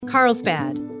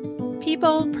Carlsbad,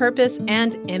 People, Purpose,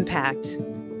 and Impact,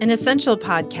 an essential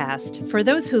podcast for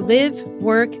those who live,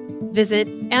 work, visit,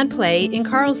 and play in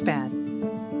Carlsbad.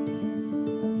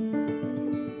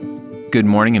 Good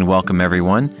morning and welcome,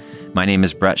 everyone. My name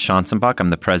is Brett Schanzenbach. I'm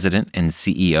the president and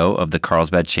CEO of the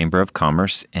Carlsbad Chamber of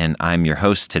Commerce, and I'm your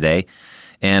host today.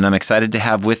 And I'm excited to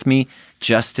have with me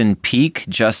Justin Peak.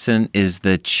 Justin is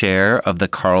the chair of the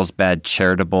Carlsbad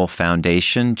Charitable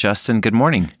Foundation. Justin, good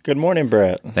morning. Good morning,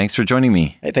 Brett. Thanks for joining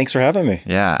me. Hey, thanks for having me.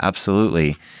 Yeah,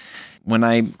 absolutely. When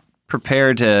I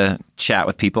prepare to chat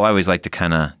with people, I always like to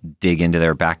kind of dig into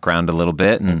their background a little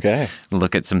bit and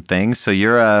look at some things. So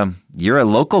you're a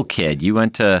local kid. You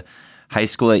went to high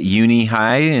school at Uni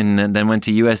High and then went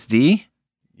to USD?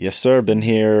 Yes, sir. Been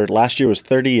here. Last year was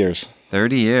 30 years.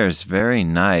 30 years. Very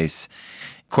nice.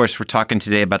 Of course, we're talking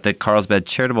today about the Carlsbad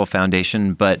Charitable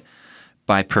Foundation, but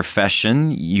by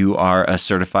profession, you are a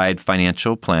certified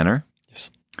financial planner. Yes.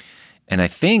 And I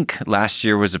think last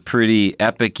year was a pretty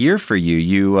epic year for you.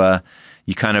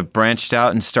 You kind of branched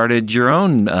out and started your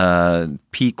own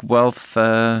Peak Wealth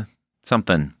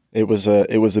something. It was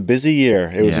a busy year.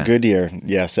 It was a good year.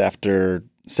 Yes, after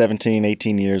 17,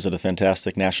 18 years at a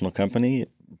fantastic national company,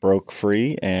 broke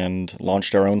free and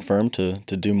launched our own firm to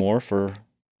do more for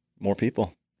more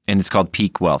people. And it's called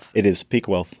Peak Wealth. It is Peak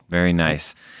Wealth. Very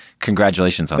nice.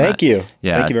 Congratulations on that. Thank you.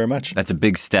 Yeah, Thank you very much. That's a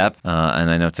big step, and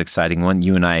I know it's an exciting one.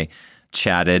 You and I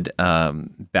chatted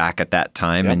back at that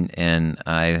time, and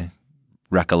I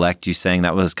recollect you saying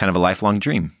that was kind of a lifelong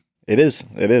dream. It is.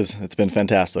 It's been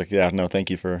fantastic. Yeah, no,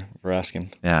 thank you for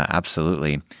asking. Yeah,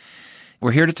 absolutely.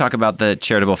 We're here to talk about the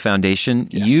Charitable Foundation.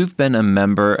 Yes. You've been a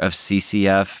member of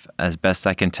CCF, as best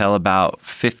I can tell, about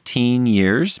 15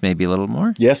 years, maybe a little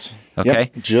more? Yes.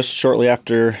 Okay. Yep. Just shortly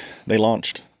after they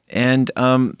launched. And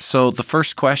so the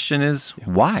first question is,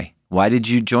 why? Why did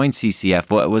you join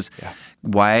CCF?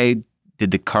 Why did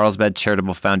the Carlsbad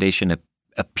Charitable Foundation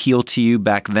appeal to you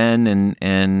back then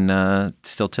and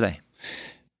still today?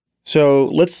 So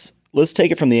let's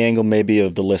take it from the angle maybe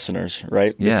of the listeners,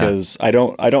 right? Yeah. Because I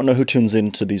don't know who tunes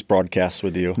into these broadcasts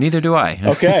with you. Neither do I.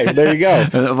 Okay, there you go.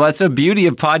 Well, that's the beauty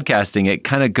of podcasting. It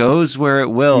kind of goes where it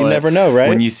will. You never know, right?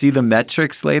 When you see the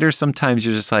metrics later, sometimes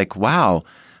you're just like, wow,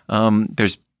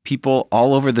 there's people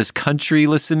all over this country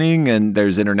listening, and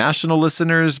there's international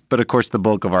listeners. But of course, the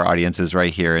bulk of our audience is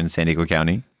right here in San Diego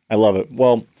County. I love it.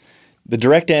 Well, the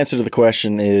direct answer to the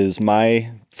question is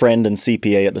my friend and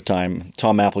CPA at the time,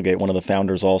 Tom Applegate, one of the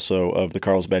founders also of the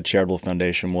Carlsbad Charitable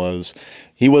Foundation, was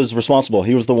responsible.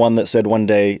 He was the one that said one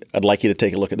day, I'd like you to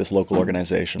take a look at this local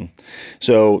organization.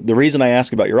 So the reason I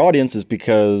ask about your audience is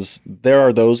because there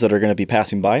are those that are going to be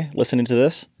passing by listening to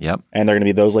this. Yep. And there are going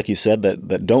to be those, like you said,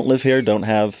 that don't live here, don't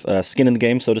have skin in the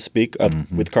game, so to speak,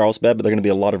 with Carlsbad, but there are going to be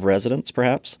a lot of residents,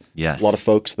 perhaps. Yes. A lot of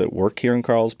folks that work here in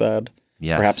Carlsbad.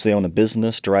 Yes. Perhaps they own a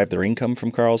business, derive their income from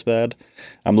Carlsbad.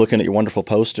 I'm looking at your wonderful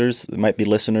posters. There might be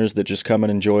listeners that just come and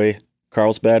enjoy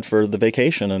Carlsbad for the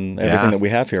vacation and everything that we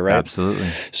have here, right? Absolutely.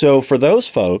 So for those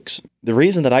folks, the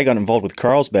reason that I got involved with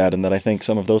Carlsbad, and that I think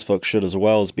some of those folks should as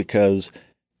well, is because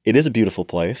it is a beautiful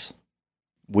place.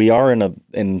 We are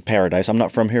in paradise. I'm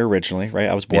not from here originally, right?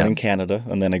 I was born in Canada,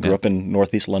 and then I grew up in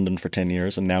Northeast London for 10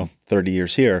 years, and now 30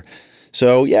 years here.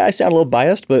 So yeah, I sound a little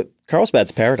biased, but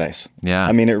Carlsbad's paradise. Yeah.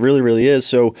 I mean, it really, really is.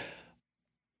 So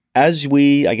as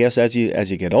you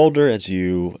get older, as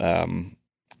you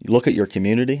look at your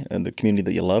community and the community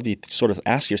that you love, you sort of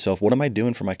ask yourself, what am I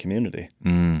doing for my community?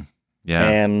 Yeah.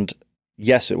 And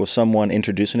yes, it was someone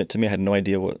introducing it to me. I had no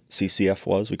idea what CCF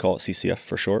was. We call it CCF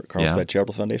for short, Carlsbad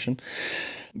Charitable Foundation.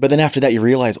 But then after that, you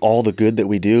realize all the good that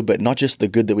we do, but not just the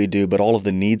good that we do, but all of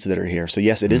the needs that are here. So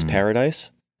yes, it is paradise.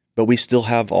 But we still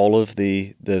have all of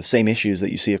the same issues that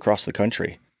you see across the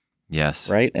country. Yes.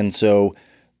 Right? And so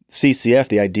CCF,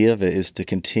 the idea of it is to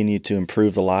continue to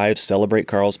improve the lives, celebrate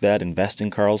Carlsbad, invest in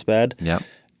Carlsbad,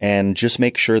 and just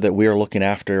make sure that we are looking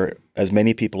after as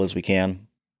many people as we can.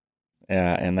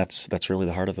 And that's really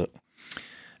the heart of it.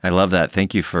 I love that.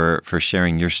 Thank you for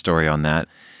sharing your story on that.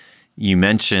 You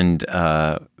mentioned,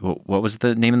 what was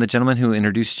the name of the gentleman who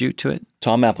introduced you to it?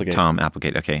 Tom Applegate. Tom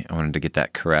Applegate. Okay. I wanted to get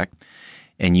that correct.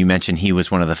 And you mentioned he was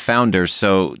one of the founders.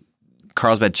 So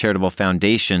Carlsbad Charitable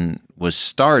Foundation was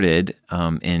started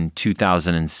in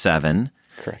 2007.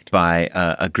 Correct. By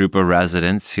a group of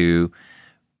residents who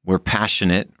were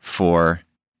passionate for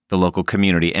the local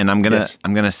community. And I'm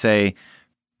gonna say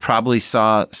probably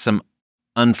saw some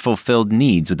unfulfilled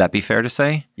needs. Would that be fair to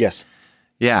say? Yes.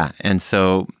 Yeah. And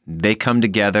so they come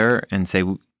together and say,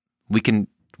 we can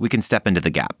step into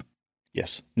the gap.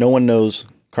 Yes. No one knows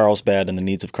Carlsbad and the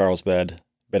needs of Carlsbad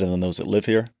better than those that live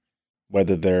here,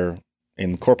 whether they're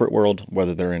in corporate world,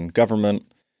 whether they're in government.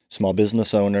 small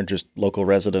business owner, just local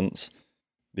residents.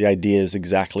 The idea is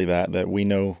exactly that we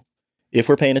know if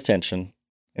we're paying attention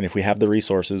and if we have the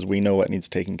resources, we know what needs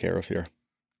taken care of here.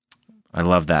 I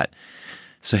love that.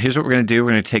 So here's what we're going to do.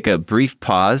 We're going to take a brief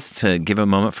pause to give a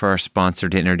moment for our sponsor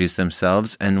to introduce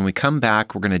themselves. And when we come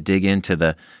back, we're going to dig into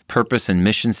the purpose and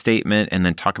mission statement and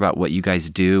then talk about what you guys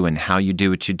do and how you do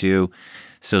what you do.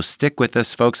 So stick with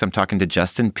us, folks. I'm talking to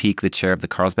Justin Peak, the chair of the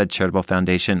Carlsbad Charitable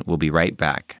Foundation. We'll be right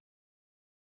back.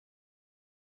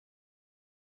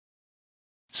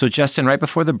 So Justin, right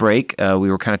before the break, we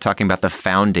were kind of talking about the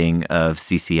founding of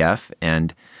CCF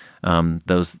and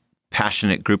those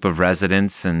passionate group of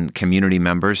residents and community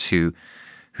members who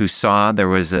saw there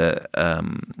was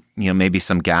maybe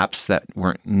some gaps that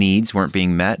weren't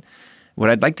being met. What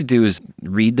I'd like to do is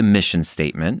read the mission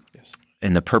statement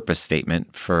and the purpose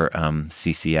statement for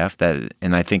CCF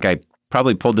and I think I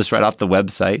probably pulled this right off the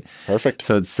website. Perfect.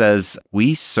 So it says,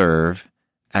 we serve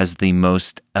as the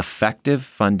most effective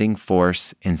funding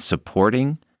force in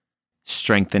supporting,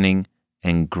 strengthening,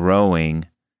 and growing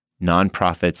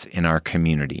nonprofits in our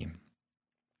community.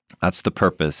 That's the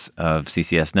purpose of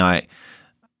CCS. Now,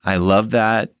 I love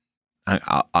that.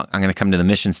 I'm going to come to the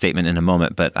mission statement in a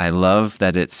moment, but I love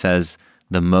that it says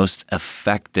the most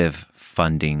effective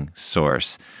funding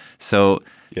source. So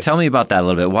tell me about that a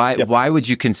little bit. Why would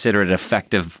you consider it an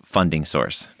effective funding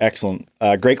source? Excellent.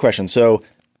 Great question. So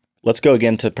let's go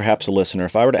again to perhaps a listener.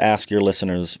 If I were to ask your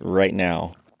listeners right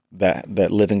now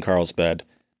that live in Carlsbad,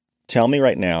 tell me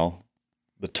right now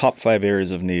the top 5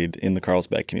 areas of need in the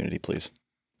Carlsbad community, please.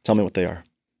 Tell me what they are.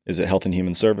 Is it health and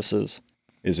human services?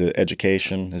 Is it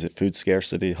education? Is it food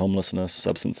scarcity, homelessness,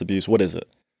 substance abuse? What is it?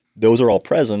 Those are all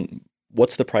present.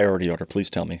 What's the priority order? Please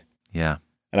tell me. Yeah.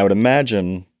 And I would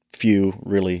imagine few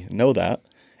really know that.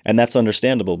 And that's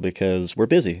understandable because we're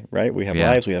busy, right? We have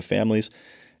lives, we have families.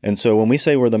 And so when we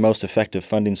say we're the most effective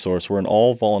funding source, we're an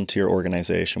all-volunteer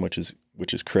organization, which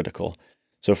is critical.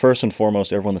 So first and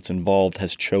foremost, everyone that's involved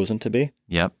has chosen to be.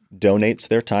 Yep. Donates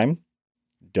their time,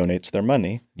 donates their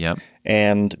money. Yep.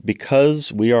 And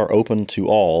because we are open to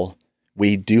all,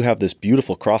 we do have this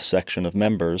beautiful cross-section of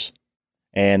members.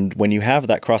 And when you have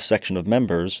that cross-section of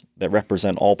members that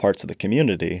represent all parts of the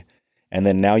community, and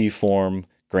then now you form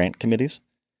grant committees.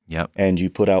 Yep. And you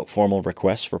put out formal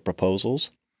requests for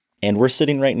proposals. And we're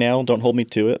sitting right now, don't hold me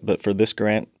to it, but for this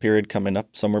grant period coming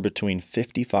up, somewhere between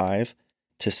 55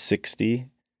 to 60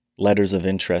 letters of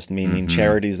interest, meaning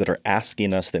charities that are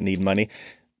asking us that need money.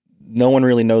 No one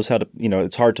really knows how to,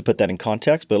 it's hard to put that in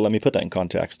context, but let me put that in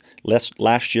context.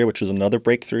 Last year, which was another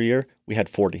breakthrough year, we had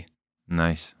 40.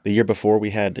 Nice. The year before,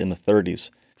 we had in the 30s.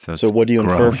 So what do you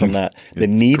infer from that? The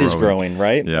need is growing,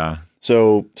 right? Yeah.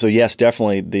 So yes,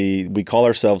 definitely we call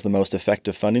ourselves the most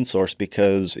effective funding source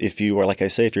because if you are, like I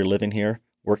say, if you're living here,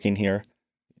 working here,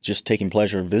 just taking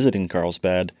pleasure visiting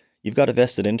Carlsbad, you've got a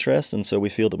vested interest. And so we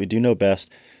feel that we do know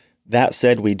best. That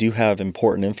said, we do have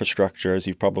important infrastructure, as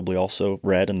you've probably also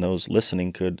read, and those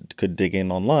listening could dig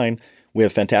in online. We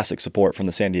have fantastic support from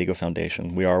the San Diego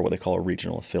Foundation. We are what they call a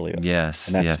regional affiliate. Yes,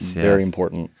 and that's very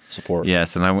important support.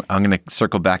 Yes, and I'm going to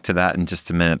circle back to that in just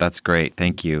a minute. That's great.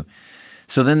 Thank you.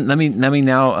 So then let me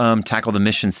now tackle the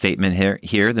mission statement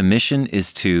here. The mission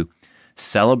is to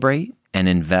celebrate and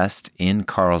invest in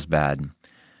Carlsbad.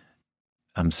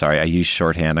 I'm sorry, I use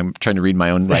shorthand. I'm trying to read my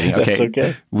own writing. Okay. That's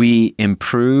okay. We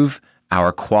improve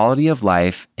our quality of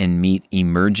life and meet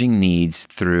emerging needs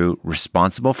through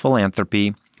responsible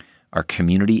philanthropy, our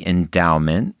community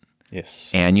endowment,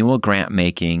 annual grant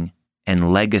making,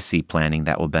 and legacy planning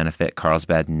that will benefit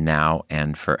Carlsbad now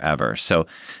and forever. So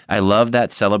I love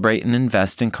that celebrate and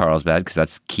invest in Carlsbad because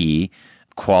that's key.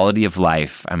 Quality of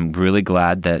life. I'm really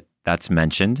glad that that's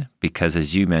mentioned because,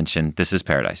 as you mentioned, this is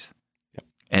paradise.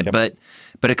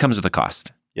 But it comes with a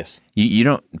cost. Yes. You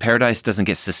don't. Paradise doesn't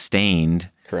get sustained.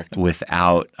 Correct.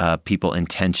 Without people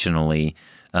intentionally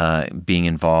being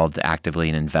involved actively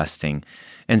in investing.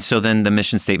 And so then the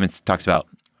mission statement talks about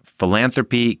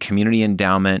philanthropy, community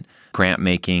endowment, grant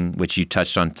making, which you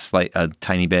touched on a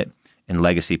tiny bit, and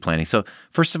legacy planning. So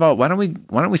first of all, why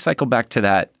don't we cycle back to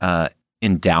that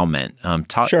endowment?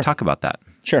 Talk about that.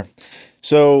 Sure.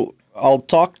 So I'll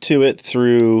talk to it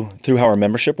through how our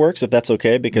membership works, if that's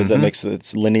okay, because that makes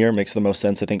it's linear, makes the most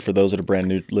sense, I think, for those that are brand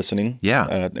new listening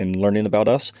and learning about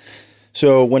us.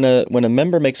 So when a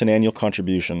member makes an annual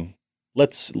contribution,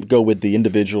 let's go with the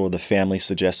individual or the family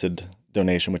suggested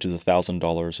donation, which is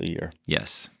 $1,000 a year.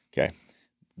 Yes. Okay.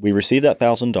 We receive that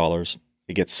 $1,000.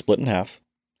 It gets split in half.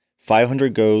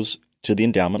 $500 goes to the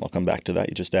endowment. I'll come back to that.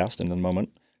 You just asked in a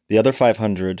moment. The other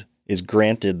 $500 is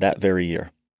granted that very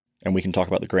year. And we can talk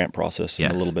about the grant process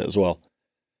in a little bit as well.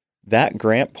 That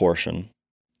grant portion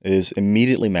is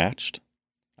immediately matched.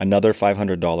 Another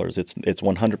 $500. It's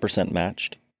 100%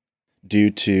 matched due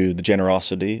to the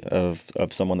generosity of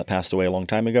someone that passed away a long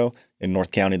time ago in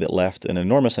North County that left an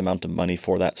enormous amount of money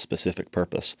for that specific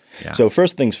purpose. Yeah. So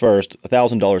first things first,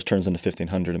 $1,000 turns into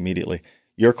 $1,500 immediately.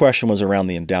 Your question was around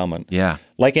the endowment. Yeah.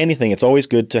 Like anything, it's always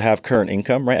good to have current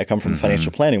income, right? I come from the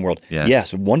financial planning world.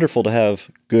 Yes. Wonderful to have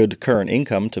good current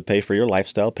income to pay for your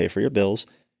lifestyle, pay for your bills.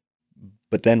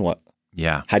 But then what?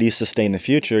 Yeah. How do you sustain the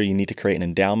future? You need to create an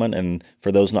endowment. And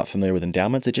for those not familiar with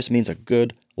endowments, it just means a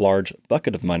good, large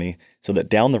bucket of money so that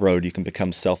down the road you can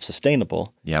become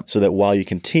self-sustainable. Yep. So that while you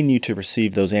continue to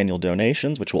receive those annual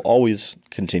donations, which will always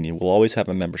continue, we'll always have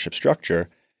a membership structure,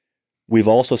 we've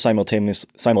also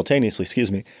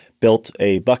simultaneously, built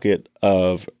a bucket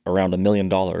of around $1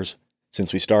 million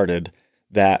since we started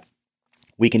that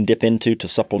we can dip into to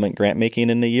supplement grant making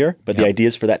in a year. But the idea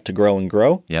is for that to grow and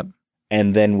grow. Yep.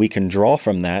 And then we can draw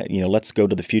from that, let's go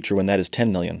to the future when that is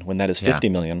 10 million, when that is 50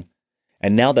 million.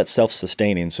 And now that's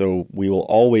self-sustaining. So we will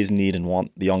always need and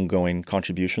want the ongoing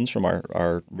contributions from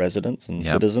our residents and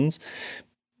citizens.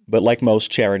 But like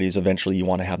most charities, eventually you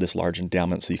want to have this large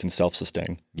endowment so you can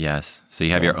self-sustain. Yes. So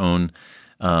you have your own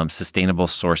sustainable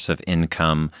source of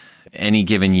income. Any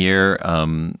given year,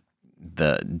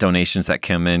 the donations that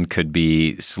come in could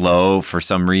be slow for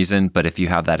some reason, but if you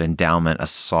have that endowment, a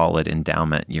solid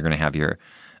endowment, you're going to have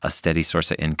a steady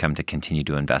source of income to continue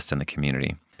to invest in the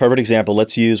community. Perfect example.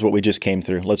 Let's use what we just came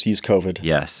through. Let's use COVID.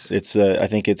 Yes. It's I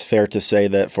think it's fair to say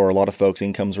that for a lot of folks,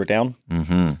 incomes were down.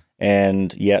 Mm-hmm.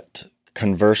 And yet,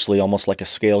 conversely, almost like a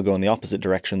scale going the opposite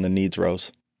direction, the needs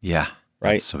rose. Yeah.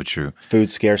 Right? That's so true.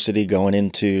 Food scarcity going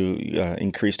into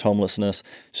increased homelessness.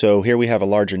 So here we have a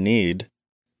larger need,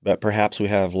 but perhaps we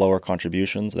have lower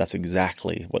contributions. That's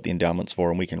exactly what the endowment's for.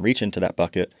 And we can reach into that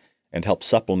bucket and help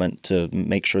supplement to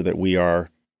make sure that we are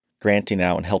granting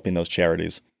out and helping those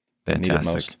charities that need it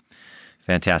most.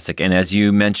 Fantastic. And as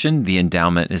you mentioned, the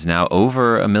endowment is now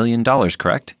over $1 million,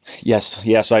 correct?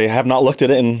 Yes. I have not looked at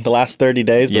it in the last 30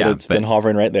 days, but it's been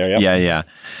hovering right there. Yep. Yeah.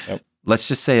 Yep. Let's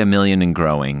just say $1 million and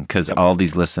growing, because all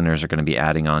these listeners are going to be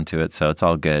adding on to it, so it's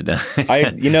all good.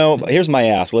 Here's my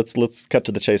ask. Let's cut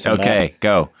to the chase on that. Okay,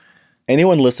 go.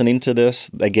 Anyone listening to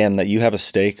this, again, that you have a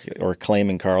stake or a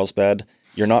claim in Carlsbad,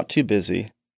 you're not too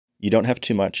busy. You don't have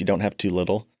too much. You don't have too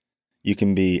little. You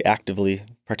can be actively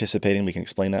participating. We can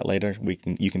explain that later.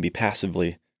 You can be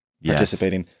passively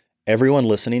participating. Everyone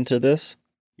listening to this,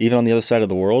 even on the other side of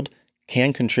the world,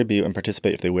 can contribute and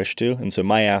participate if they wish to. And so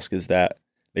my ask is that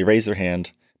they raise their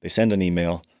hand, they send an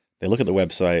email, they look at the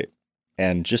website,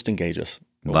 and just engage us.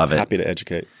 Love it. Happy to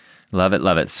educate. Love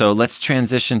it. So let's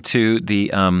transition to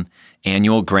the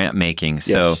annual grant making.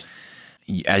 So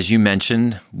as you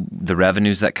mentioned, the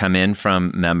revenues that come in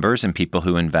from members and people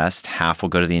who invest, half will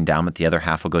go to the endowment, the other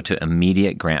half will go to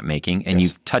immediate grant making. And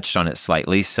you've touched on it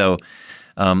slightly. So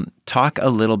talk a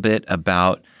little bit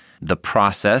about the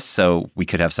process. So we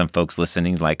could have some folks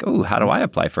listening like, oh, how do I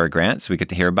apply for a grant? So we get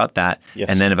to hear about that. Yes.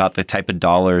 And then about the type of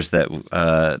dollars that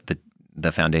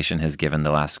the foundation has given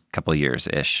the last couple of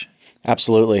years-ish.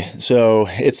 Absolutely. So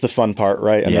it's the fun part,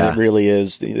 right? I mean, it really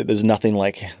is. There's nothing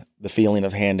like the feeling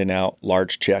of handing out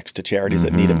large checks to charities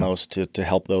that need it most to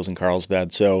help those in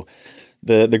Carlsbad. So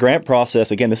the grant process,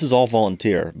 again, this is all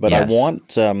volunteer, but I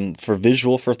want, for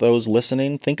visual for those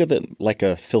listening, think of it like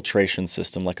a filtration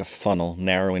system, like a funnel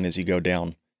narrowing as you go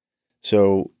down.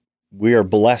 So we are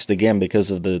blessed, again,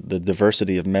 because of the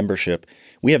diversity of membership.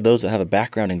 We have those that have a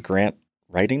background in grant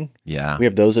writing. Yeah. We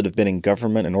have those that have been in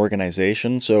government and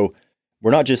organization. So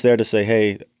we're not just there to say,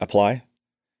 hey, apply.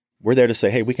 We're there to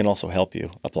say, hey, we can also help you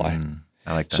apply.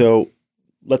 I like that. So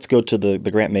let's go to the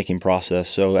grant making process.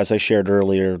 So as I shared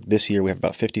earlier, this year we have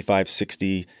about 55,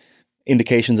 60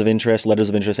 indications of interest, letters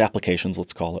of interest, applications,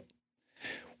 let's call it.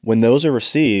 When those are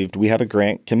received, we have a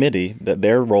grant committee that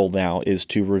their role now is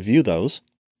to review those.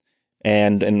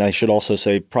 And I should also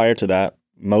say prior to that,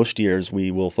 most years we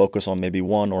will focus on maybe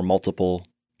one or multiple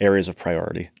areas of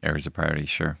priority. Areas of priority,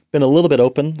 sure. Been a little bit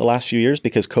open the last few years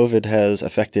because COVID has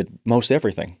affected most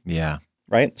everything. Yeah.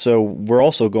 Right? So we're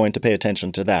also going to pay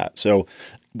attention to that. So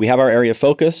we have our area of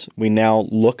focus. We now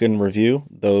look and review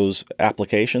those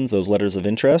applications, those letters of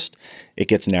interest. It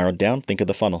gets narrowed down. Think of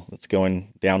the funnel. It's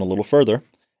going down a little further.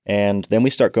 And then we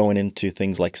start going into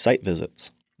things like site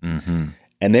visits. Mm-hmm.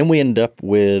 And then we end up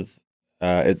with,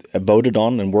 voted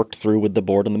on and worked through with the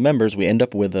board and the members, we end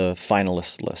up with a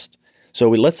finalist list. So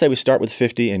let's say we start with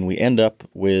 50 and we end up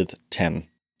with 10.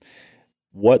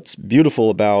 What's beautiful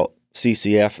about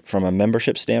CCF from a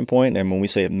membership standpoint, and when we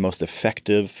say most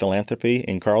effective philanthropy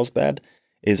in Carlsbad,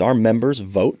 is our members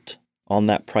vote on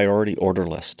that priority order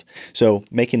list. So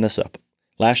making this up,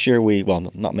 Last year,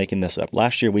 not making this up.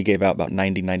 Last year, we gave out about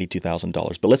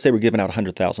 $92,000. But let's say we're giving out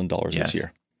 $100,000 Yes. this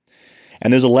year.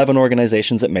 And there's 11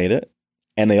 organizations that made it,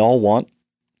 and they all want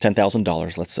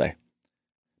 $10,000, let's say.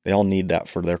 They all need that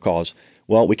for their cause.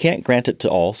 Well, we can't grant it to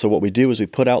all. So what we do is we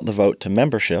put out the vote to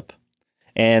membership.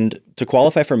 And to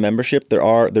qualify for membership,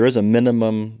 there is a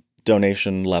minimum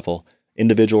donation level.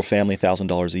 Individual family,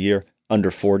 $1,000 a year. Under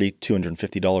 40,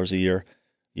 $250 a year.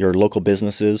 Your local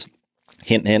businesses,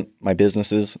 hint, hint, my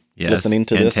businesses listening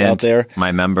to hint, this hint. out there.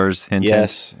 My members, hint,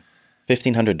 Yes,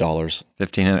 $1,500.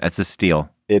 $1,500. That's a steal.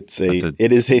 It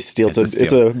is a steal.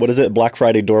 It's a what is it? Black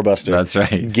Friday doorbuster. That's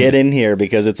right. Get in here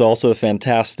because it's also a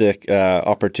fantastic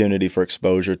opportunity for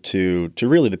exposure to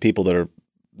really the people that are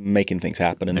making things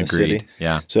happen in the city.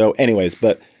 Yeah. So, anyways,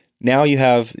 but now you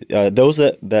have those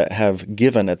that have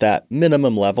given at that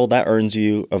minimum level that earns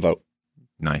you a vote.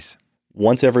 Nice.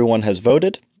 Once everyone has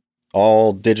voted,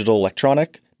 all digital,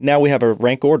 electronic, now we have a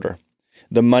rank order.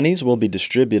 The monies will be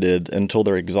distributed until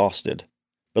they're exhausted.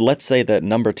 But let's say that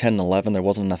number 10 and 11, there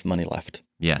wasn't enough money left.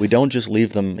 Yes. We don't just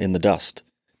leave them in the dust.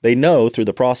 They know through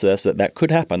the process that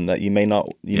could happen, that you may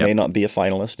not be a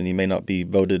finalist and you may not be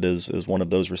voted as one of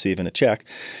those receiving a check.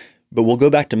 But we'll go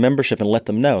back to membership and let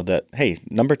them know that, hey,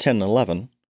 number 10 and 11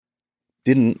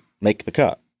 didn't make the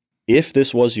cut. If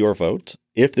this was your vote,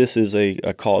 if this is a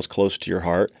cause close to your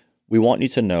heart, we want you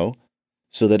to know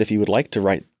so that if you would like to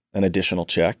write an additional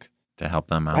check, to help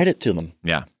them out. write it to them.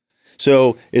 Yeah.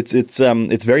 So it's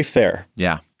very fair.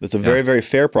 Yeah. It's a very, very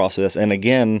fair process. And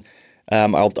again,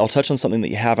 I'll touch on something that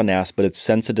you haven't asked, but it's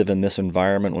sensitive in this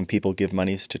environment when people give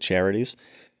monies to charities.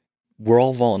 We're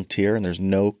all volunteer, and there's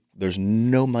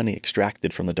no money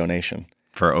extracted from the donation.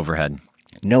 For overhead.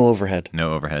 No overhead.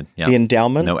 No overhead. Yeah. The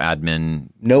endowment. No admin.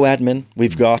 No admin.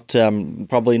 We've got,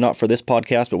 probably not for this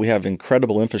podcast, but we have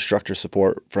incredible infrastructure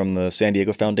support from the San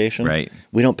Diego Foundation. Right.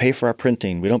 We don't pay for our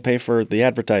printing. We don't pay for the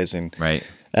advertising. Right.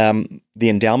 The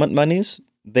endowment monies,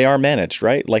 they are managed,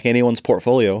 right? Like anyone's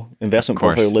portfolio, investment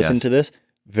portfolio, listen to this,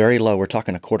 very low. We're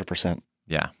talking 0.25%.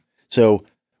 Yeah. So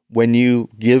when you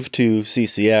give to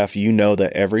CCF, you know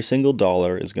that every single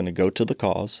dollar is going to go to the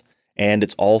cause. And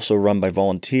it's also run by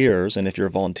volunteers. And if you're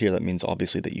a volunteer, that means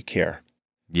obviously that you care.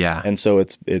 Yeah. And so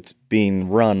it's being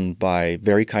run by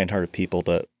very kind-hearted people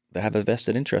that have a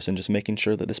vested interest in just making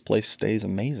sure that this place stays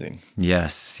amazing.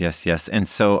 Yes, yes, yes. And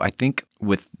so I think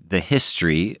with the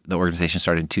history, the organization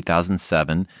started in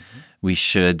 2007. We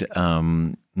should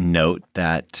note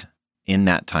that in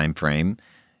that time frame,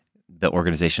 the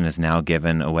organization has now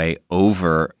given away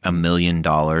over $1 million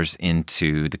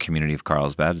into the community of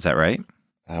Carlsbad. Is that right?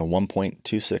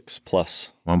 1.26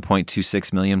 plus.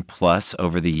 1.26 million plus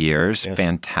over the years. Yes.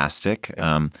 Fantastic.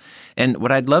 And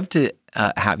what I'd love to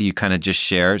have you kind of just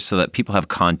share so that people have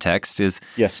context is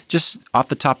Yes. just off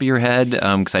the top of your head,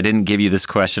 because I didn't give you this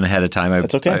question ahead of time.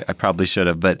 That's okay. I probably should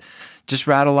have, but just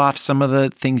rattle off some of the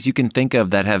things you can think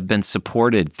of that have been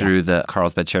supported through the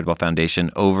Carlsbad Charitable Foundation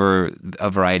over a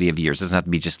variety of years. It doesn't have to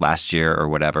be just last year or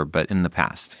whatever, but in the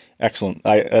past. Excellent.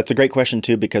 That's a great question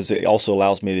too, because it also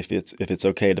allows me, if it's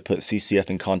okay, to put CCF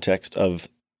in context of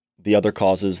the other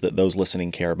causes that those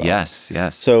listening care about. Yes,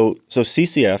 yes. So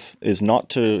CCF is not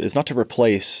to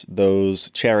replace those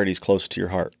charities close to your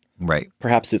heart. Right.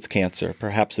 Perhaps it's cancer.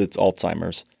 Perhaps it's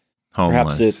Alzheimer's.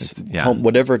 Homeless. Perhaps it's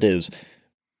whatever it is.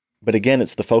 But again,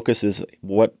 it's the focus is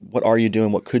what are you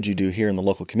doing? What could you do here in the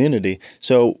local community?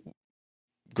 So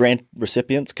grant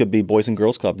recipients could be Boys and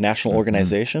Girls Club, national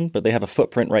organization, but they have a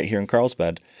footprint right here in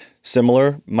Carlsbad.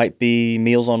 Similar might be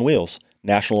Meals on Wheels,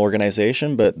 national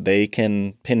organization, but they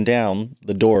can pin down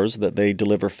the doors that they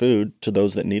deliver food to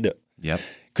those that need it. Yep.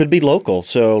 Could be local.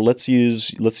 So let's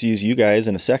use you guys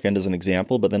in a second as an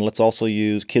example, but then let's also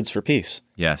use Kids for Peace.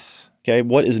 Yes. Okay,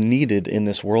 what is needed in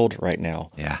this world right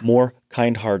now? Yeah. More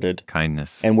kind-hearted.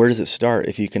 Kindness. And where does it start?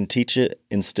 If you can teach it,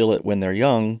 instill it when they're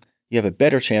young, you have a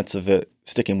better chance of it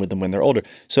sticking with them when they're older.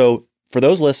 So for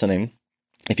those listening,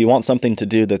 if you want something to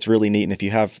do that's really neat, and if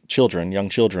you have children, young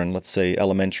children, let's say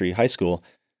elementary, high school,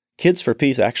 Kids for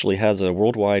Peace actually has a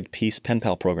worldwide peace pen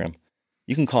pal program.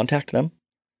 You can contact them,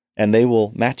 and they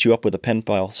will match you up with a pen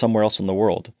pal somewhere else in the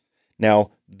world.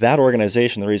 Now, that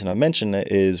organization, the reason I mention it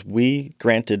is we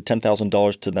granted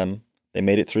 $10,000 to them. They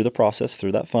made it through the process,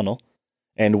 through that funnel,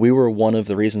 and we were one of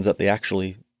the reasons that they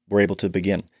actually were able to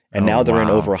begin. And now they're in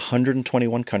over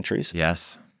 121 countries.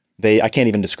 Yes. I can't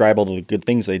even describe all the good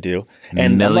things they do.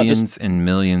 And millions and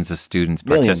millions of students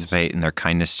participate in their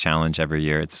kindness challenge every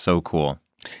year. It's so cool.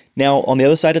 Now, on the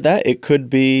other side of that, it could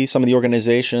be some of the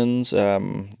organizations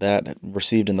that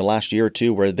received in the last year or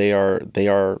two where they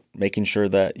are making sure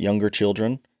that younger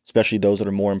children, especially those that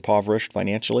are more impoverished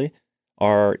financially,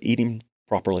 are eating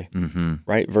properly, Mm-hmm.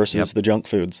 right? Versus the junk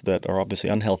foods that are obviously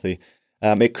unhealthy.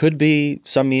 It could be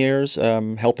some years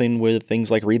helping with things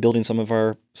like rebuilding some of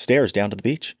our stairs down to the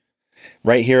beach.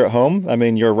 Right here at home, I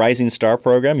mean, your Rising Star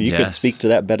program, you could speak to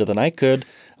that better than I could.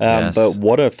 But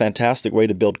what a fantastic way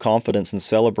to build confidence and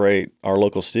celebrate our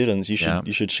local students. You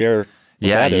should share what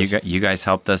that is. You guys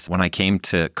helped us. When I came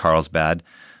to Carlsbad,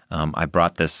 I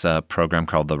brought this program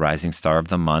called the Rising Star of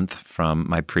the Month from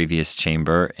my previous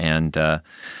chamber. And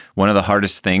one of the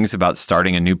hardest things about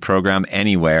starting a new program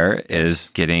anywhere is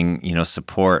getting,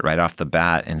 support right off the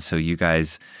bat. And so you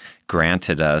guys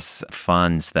granted us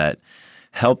funds that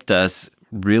helped us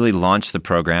really launch the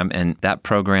program. And that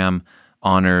program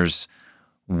honors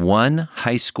one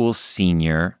high school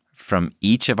senior from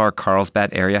each of our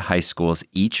Carlsbad area high schools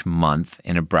each month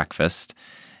in a breakfast.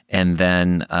 And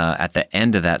then at the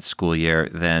end of that school year,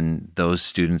 then those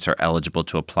students are eligible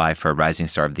to apply for a Rising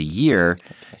Star of the Year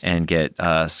and get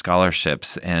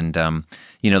scholarships. And,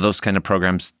 those kind of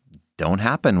programs don't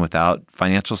happen without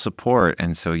financial support.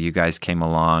 And so you guys came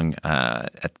along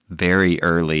very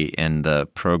early in the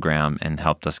program and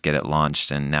helped us get it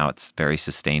launched. And now it's very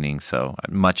sustaining. So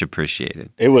much appreciated.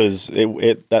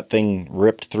 That thing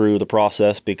ripped through the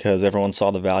process because everyone saw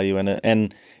the value in it.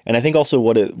 And I think also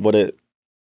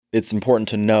it's important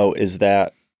to know is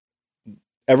that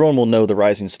everyone will know the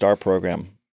Rising Star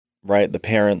program, right? The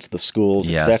parents, the schools,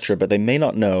 etc., but they may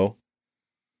not know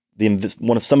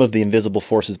some of the invisible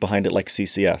forces behind it, like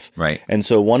CCF. Right. And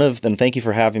so thank you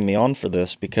for having me on for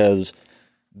this, because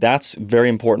that's very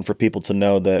important for people to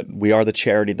know that we are the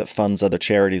charity that funds other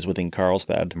charities within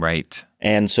Carlsbad. Right.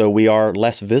 And so we are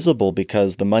less visible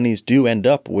because the monies do end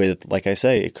up with, like I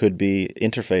say, it could be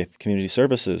Interfaith Community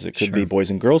Services, it could be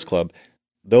Boys and Girls Club.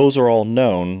 Those are all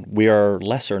known. We are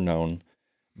lesser known,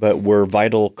 but we're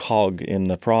vital cog in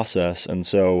the process. And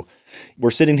so we're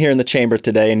sitting here in the chamber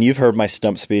today, and you've heard my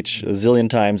stump speech a zillion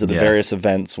times at the various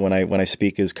events when I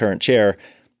speak as current chair.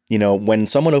 When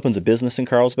someone opens a business in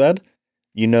Carlsbad,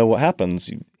 you know what happens.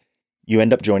 You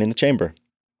end up joining the chamber.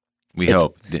 We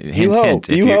hope. Hint.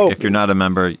 If you're not a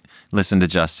member, listen to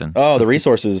Justin. Oh, the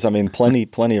resources. I mean,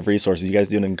 plenty of resources. You guys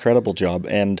do an incredible job.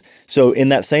 And so in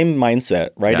that same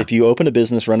mindset, right, if you open a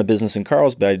business, run a business in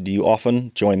Carlsbad, you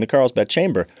often join the Carlsbad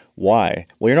Chamber. Why?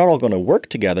 Well, you're not all going to work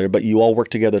together, but you all work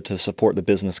together to support the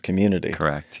business community.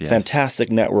 Correct, yes. Fantastic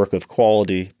network of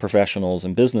quality professionals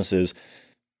and businesses.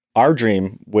 Our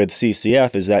dream with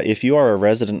CCF is that if you are a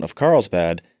resident of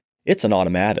Carlsbad, it's an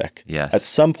automatic. Yes. At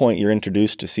some point, you're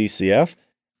introduced to CCF,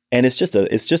 and it's just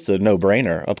a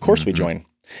no-brainer. Of course, we join.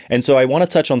 And so I want to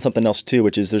touch on something else too,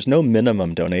 which is there's no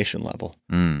minimum donation level.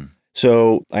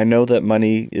 So I know that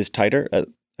money is tighter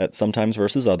at sometimes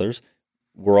versus others.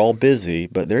 We're all busy,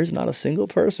 but there's not a single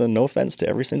person, no offense to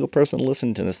every single person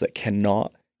listening to this, that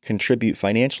cannot contribute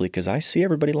financially, because I see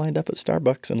everybody lined up at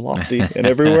Starbucks and Lofty and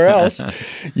everywhere else.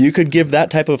 You could give that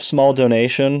type of small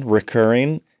donation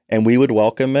recurring, and we would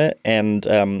welcome it. And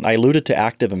I alluded to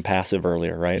active and passive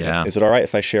earlier, right? Yeah. Is it all right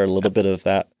if I share a little bit of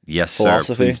that philosophy?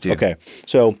 Sir, please do. Okay.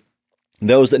 So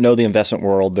those that know the investment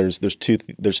world, there's two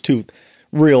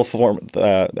real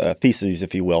theses,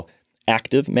 if you will.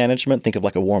 Active management, think of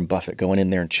like a Warren Buffett going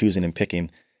in there and choosing and picking.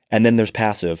 And then there's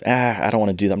passive. I don't want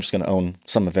to do that. I'm just going to own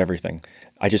some of everything.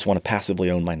 I just want to passively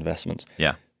own my investments.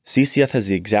 Yeah. CCF has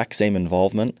the exact same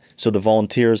involvement. So the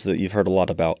volunteers that you've heard a lot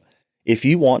about, if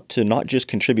you want to not just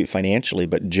contribute financially,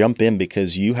 but jump in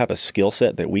because you have a skill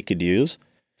set that we could use,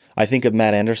 I think of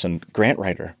Matt Anderson, grant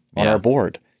writer on our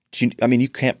board. You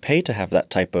can't pay to have that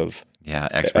type of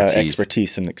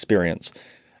expertise and experience.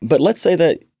 But let's say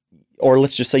that, or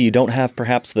let's just say you don't have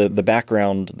perhaps the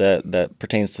background that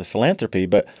pertains to philanthropy,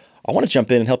 but I want to jump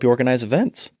in and help you organize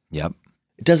events. Yep.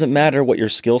 It doesn't matter what your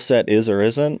skill set is or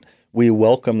isn't. We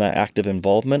welcome that active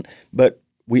involvement, but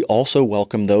we also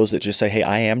welcome those that just say, hey,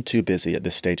 I am too busy at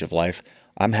this stage of life.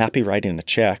 I'm happy writing a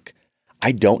check.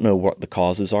 I don't know what the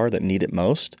causes are that need it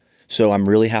most. So I'm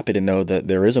really happy to know that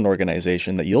there is an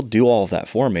organization that you'll do all of that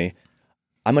for me.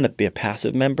 I'm going to be a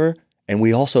passive member, and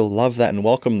we also love that and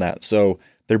welcome that. So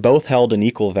they're both held in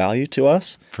equal value to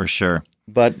us. For sure.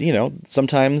 But,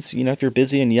 sometimes, if you're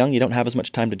busy and young, you don't have as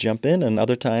much time to jump in. And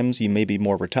other times you may be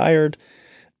more retired.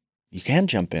 You can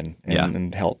jump in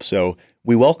and help. So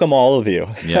we welcome all of you.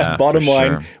 Yeah, Bottom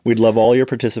line, we'd love all your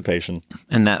participation.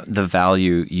 And that the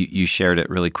value, you shared it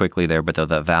really quickly there, but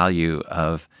the value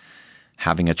of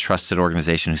having a trusted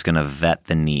organization who's going to vet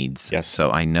the needs. Yes.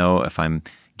 So I know if I'm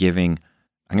giving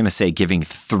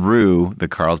through the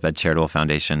Carlsbad Charitable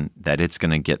Foundation, that it's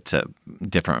going to get to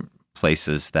different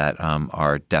places that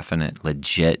are definite,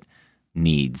 legit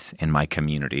needs in my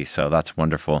community. So that's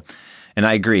wonderful. And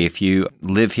I agree. If you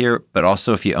live here, but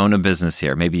also if you own a business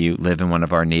here, maybe you live in one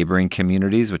of our neighboring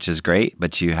communities, which is great,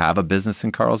 but you have a business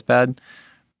in Carlsbad,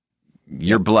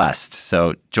 you're blessed.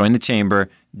 So join the chamber,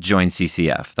 join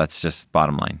CCF. That's just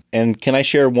bottom line. And can I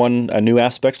share a new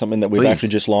aspect, something that we've Please. actually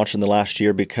just launched in the last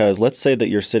year? Because let's say that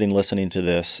you're sitting listening to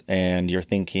this and you're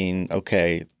thinking,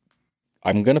 okay,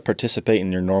 I'm going to participate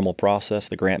in your normal process,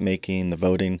 the grant making, the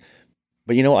voting.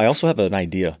 But I also have an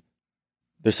idea.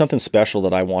 There's something special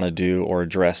that I want to do or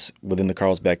address within the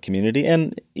Carlsbad community.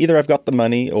 And either I've got the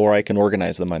money or I can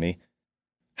organize the money.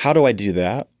 How do I do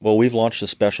that? Well, we've launched a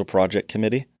special project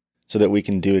committee so that we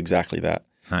can do exactly that.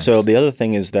 Nice. So the other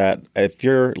thing is that if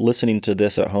you're listening to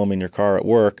this at home in your car at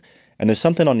work and there's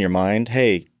something on your mind,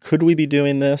 hey, could we be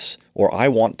doing this? Or I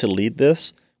want to lead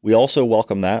this. We also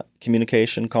welcome that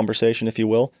communication conversation, if you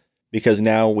will, because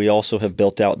now we also have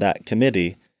built out that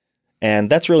committee.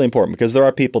 And that's really important because there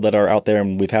are people that are out there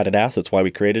and we've had it asked. That's why we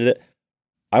created it.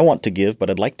 I want to give, but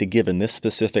I'd like to give in this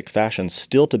specific fashion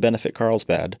still to benefit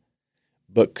Carlsbad.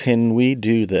 But can we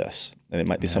do this? And it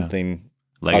might be something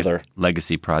other.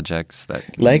 Legacy projects.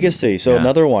 Legacy. So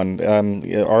another one.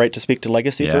 All right to speak to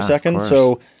legacy for a second?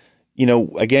 So,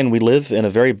 again, we live in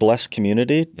a very blessed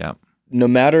community. Yeah. No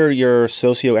matter your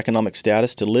socioeconomic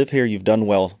status, to live here, you've done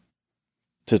well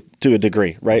to a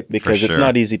degree, right? Because it's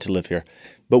not easy to live here.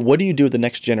 But what do you do with the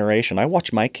next generation? I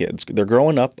watch my kids. They're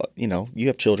growing up, you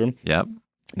have children. Yep.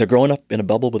 They're growing up in a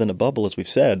bubble within a bubble, as we've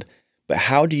said. But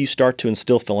how do you start to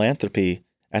instill philanthropy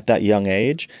at that young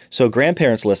age? So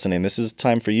grandparents listening, this is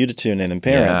time for you to tune in. And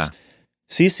parents,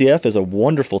 CCF is a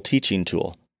wonderful teaching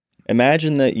tool.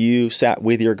 Imagine that you sat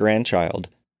with your grandchild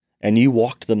and you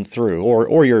walked them through,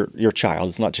 or your child.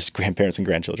 It's not just grandparents and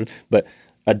grandchildren, but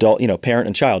adult, parent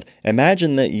and child.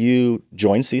 Imagine that you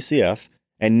joined CCF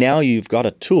and now you've got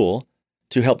a tool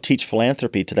to help teach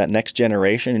philanthropy to that next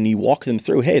generation, and you walk them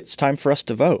through, hey, it's time for us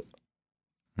to vote.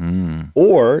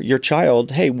 Or your child,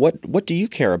 hey, what do you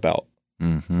care about?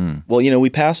 Mm-hmm. Well,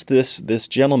 we passed this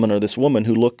gentleman or this woman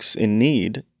who looks in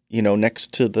need,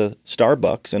 next to the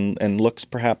Starbucks and looks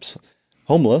perhaps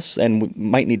homeless and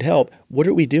might need help. What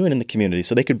are we doing in the community?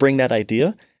 So they could bring that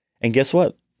idea, and guess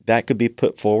what? That could be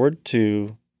put forward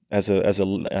to as a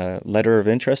letter of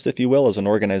interest, if you will, as an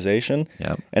organization.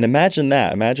 Yep. And imagine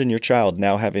that. Imagine your child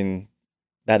now having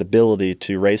that ability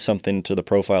to raise something to the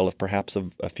profile of perhaps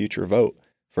a future vote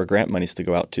for grant monies to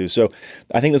go out to. So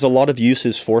I think there's a lot of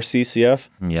uses for CCF.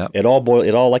 Yep. It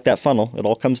all like that funnel. It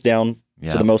all comes down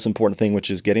to the most important thing, which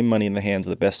is getting money in the hands of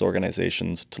the best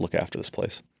organizations to look after this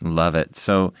place. Love it.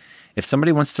 So if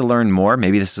somebody wants to learn more,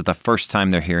 maybe this is the first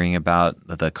time they're hearing about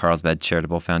the Carlsbad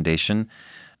Charitable Foundation.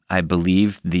 I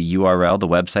believe the URL, the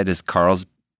website is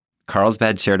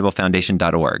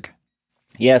carlsbadcharitablefoundation.org.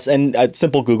 Yes, and a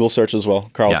simple Google search as well,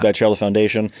 Carlsbad Charitable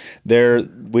Foundation.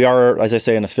 We are, as I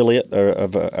say, an affiliate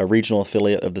of a regional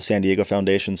affiliate of the San Diego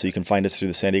Foundation, so you can find us through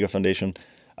the San Diego Foundation.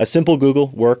 A simple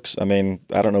Google works. I mean,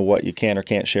 I don't know what you can or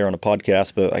can't share on a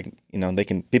podcast, but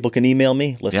people can email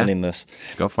me listening this.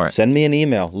 Go for it. Send me an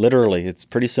email. Literally, it's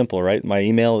pretty simple, right? My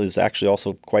email is actually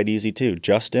also quite easy too.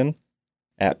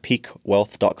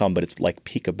 Justin@peakwealth.com, but it's like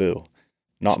peekaboo,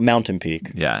 not mountain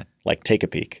peak. Yeah. Like take a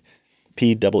peek.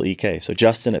 P-E-E-K. So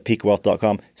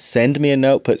Justin@peakwealth.com. Send me a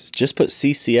note. Just put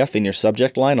CCF in your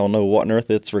subject line. I'll know what on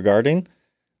earth it's regarding.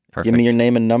 Perfect. Give me your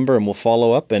name and number, and we'll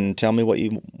follow up and tell me what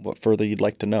further you'd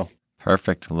like to know.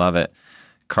 Perfect. Love it.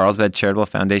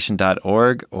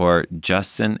 carlsbadcharitablefoundation.org or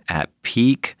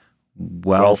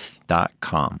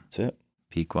justin@peakwealth.com. That's it.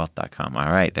 peakwealth.com.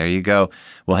 All right, there you go.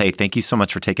 Well, hey, thank you so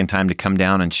much for taking time to come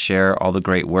down and share all the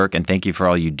great work, and thank you for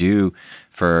all you do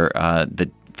for the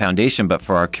foundation, but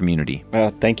for our community.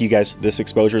 Thank you, guys. This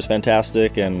exposure is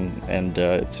fantastic, and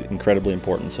it's incredibly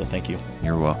important, so thank you.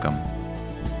 You're welcome.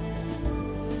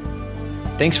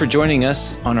 Thanks for joining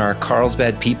us on our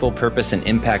Carlsbad People, Purpose, and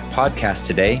Impact podcast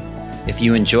today. If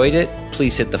you enjoyed it,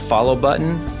 please hit the follow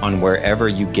button on wherever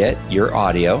you get your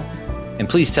audio, and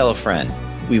please tell a friend.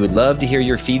 We would love to hear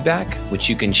your feedback, which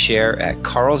you can share at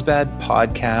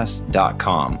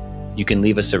carlsbadpodcast.com. You can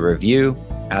leave us a review,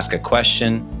 ask a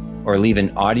question, or leave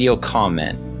an audio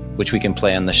comment, which we can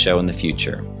play on the show in the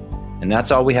future. And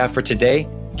that's all we have for today.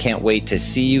 Can't wait to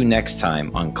see you next time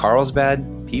on Carlsbad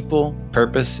People,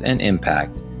 Purpose, and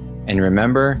Impact. And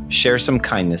remember, share some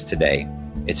kindness today.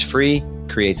 It's free,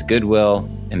 creates goodwill,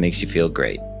 and makes you feel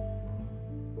great.